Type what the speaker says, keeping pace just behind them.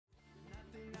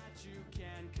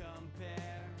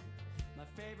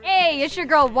Hey, it's your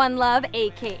girl One Love,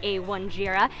 aka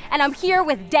Wanjira, and I'm here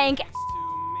with Dank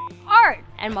Art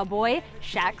and my boy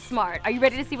Shak Smart. Are you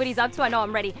ready to see what he's up to? I know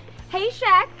I'm ready. Hey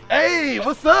Shak. Hey,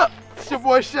 what's up? It's your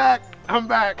boy Shak. I'm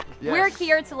back. Yes. We're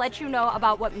here to let you know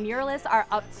about what muralists are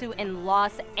up to in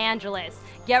Los Angeles.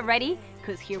 Get ready,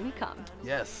 because here we come.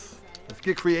 Yes, let's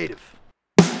get creative.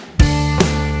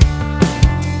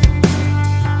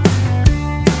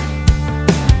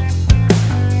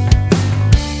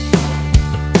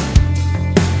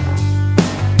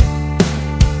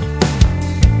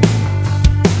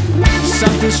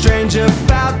 Something strange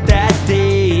about that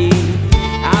day.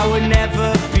 I would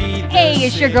never be the Hey,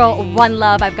 it's your same. girl One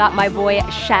Love. I've got my boy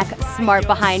Shak Smart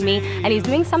behind me, and he's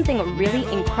doing something really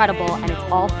incredible, and it's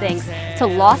all thanks to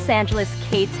Los Angeles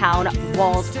Ktown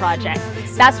Wallz project.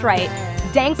 That's right,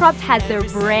 Dankrupt has their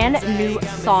brand new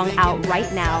song out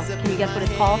right now. Can you guess what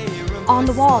it's called? On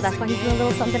the Wall. That's why he's doing a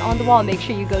little something on the wall. Make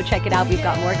sure you go check it out. We've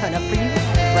got more coming up for you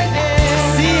right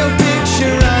now. See your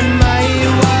picture on my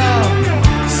wall.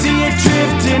 See it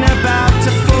drifting about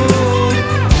to fold.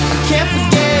 I can't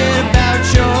forget about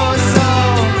your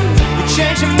soul. You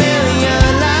change a million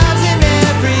lives in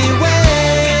every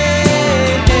way.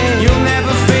 You'll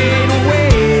never fade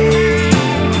away.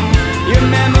 Your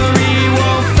memory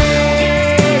won't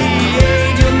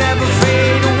fade. You'll never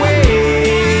fade away.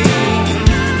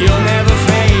 You'll never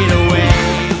fade away.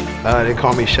 They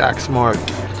call me Shak Smart.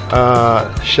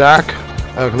 Shak,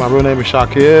 my real name is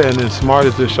Shakir, and then Smart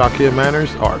is just Shakir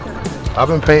Manners Art. I've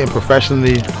been painting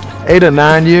professionally 8 or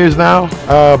 9 years now,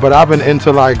 but I've been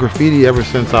into like graffiti ever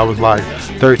since I was like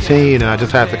 13, and I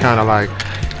just had to kind of like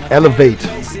elevate,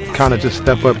 kind of just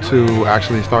step up to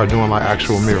actually start doing like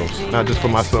actual murals, not just for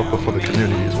myself but for the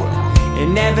community as well. It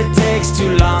never takes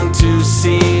too long to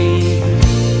see.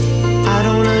 I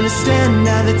don't understand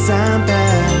how the time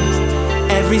passed.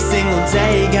 Every single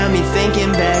day got me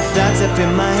thinking back. Thoughts up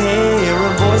in my head,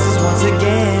 hearing voices once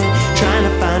again, trying to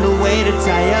find a way to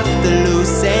tie up the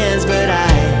loose ends. But I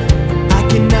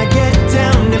cannot get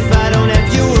down if I don't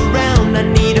have you around. I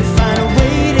need to find a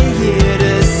way to hear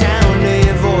the sound of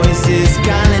your voices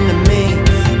calling to me.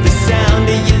 The sound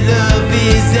of your love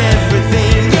is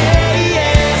everything. Yeah,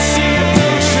 yeah. I see a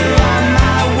picture on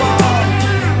my wall.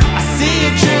 I see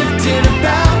it drifting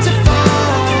about to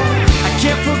fall. I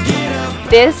can't forget.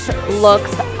 This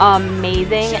looks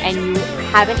amazing, and you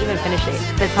haven't even finished it.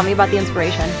 So tell me about the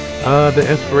inspiration. The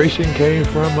inspiration came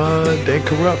from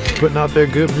Dankrupt putting out their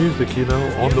good music, you know.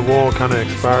 On the Wall kind of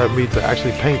inspired me to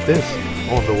actually paint this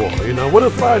on the wall, you know. What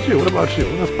inspires you? What about you?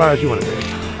 What inspires you on a day?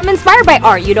 I'm inspired by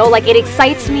art, you know, like it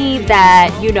excites me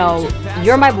that, you know,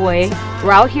 you're my boy,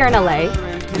 we're out here in LA,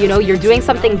 you know, you're doing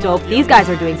something dope, these guys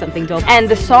are doing something dope. And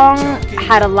the song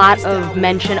had a lot of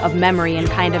mention of memory and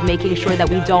kind of making sure that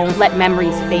we don't let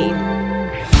memories fade.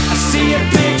 I see a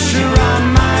picture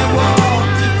on my wall.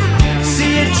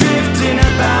 See it drifting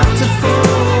about to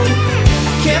fold.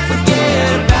 I can't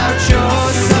forget about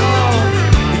your soul.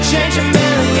 You change a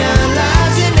million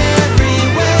lives in every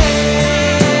way.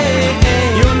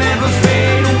 You'll never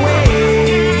fade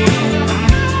away.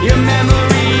 Your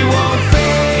memory won't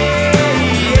fade.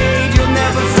 You'll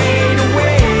never fade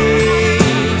away.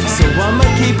 So I'ma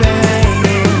keep it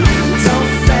hanging.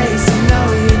 Don't face it, no,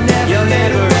 you'll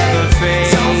never ever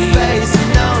fade. Don't face it,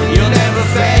 no, you'll never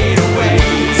fade away.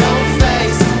 Don't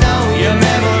face it, no, your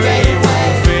memory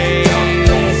won't fade.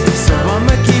 So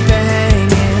I'ma keep it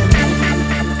hanging.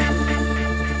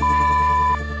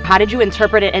 How did you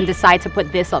interpret it and decide to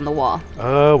put this on the wall?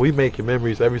 We making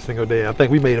memories every single day. I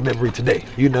think we made a memory today,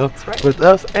 you know, with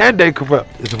us and Dankrupt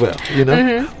as well, you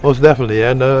know, most definitely.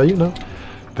 And, you know,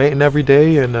 painting every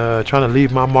day and trying to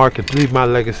leave my mark and leave my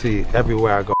legacy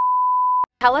everywhere I go.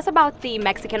 Tell us about the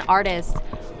Mexican artist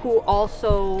who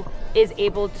also is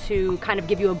able to kind of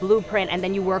give you a blueprint and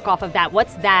then you work off of that.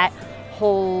 What's that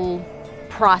whole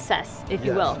process, if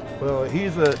you will? Well,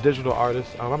 he's a digital artist.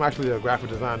 I'm actually a graphic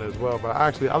designer as well, but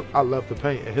I love to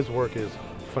paint, and his work is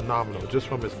phenomenal, just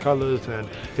from his colors and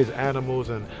his animals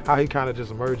and how he kind of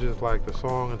just merges like the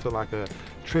song into like a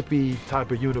trippy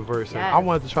type of universe. And I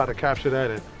wanted to try to capture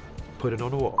that and put it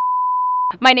on the wall.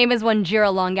 My name is Wanjira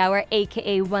Longauer,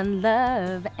 aka One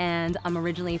Love, and I'm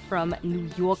originally from New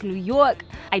York, New York.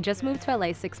 I just moved to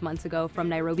LA 6 months ago from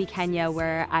Nairobi, Kenya,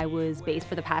 where I was based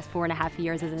for the past 4.5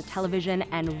 years as a television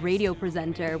and radio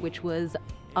presenter, which was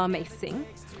amazing.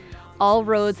 All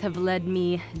roads have led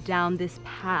me down this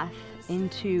path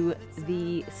into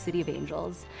the City of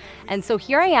Angels. And so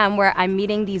here I am, where I'm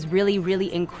meeting these really,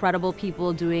 really incredible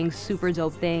people doing super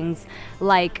dope things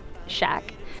like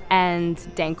Shak and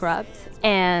Dankrupt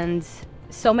and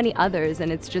so many others,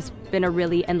 and it's just been a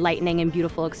really enlightening and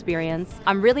beautiful experience.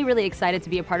 I'm really, really excited to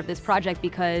be a part of this project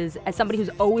because as somebody who's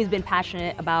always been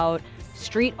passionate about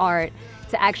street art,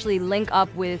 to actually link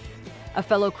up with a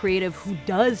fellow creative who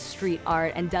does street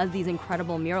art and does these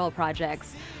incredible mural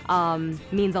projects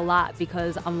means a lot,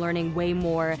 because I'm learning way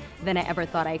more than I ever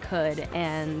thought I could,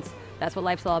 and that's what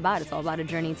life's all about. It's all about a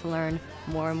journey to learn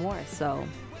more and more, so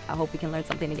I hope we can learn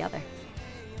something together.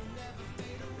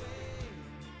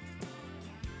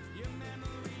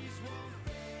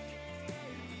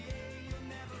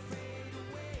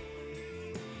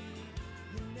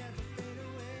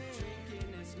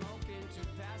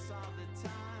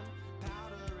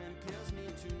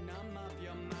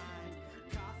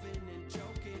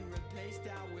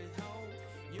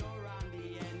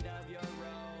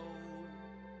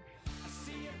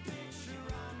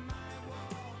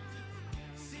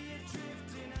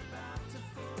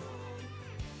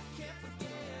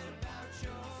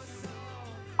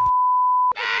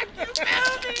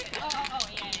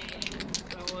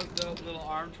 That was dope, little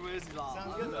arm twist. He's all,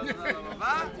 sounds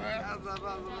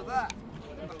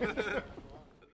good.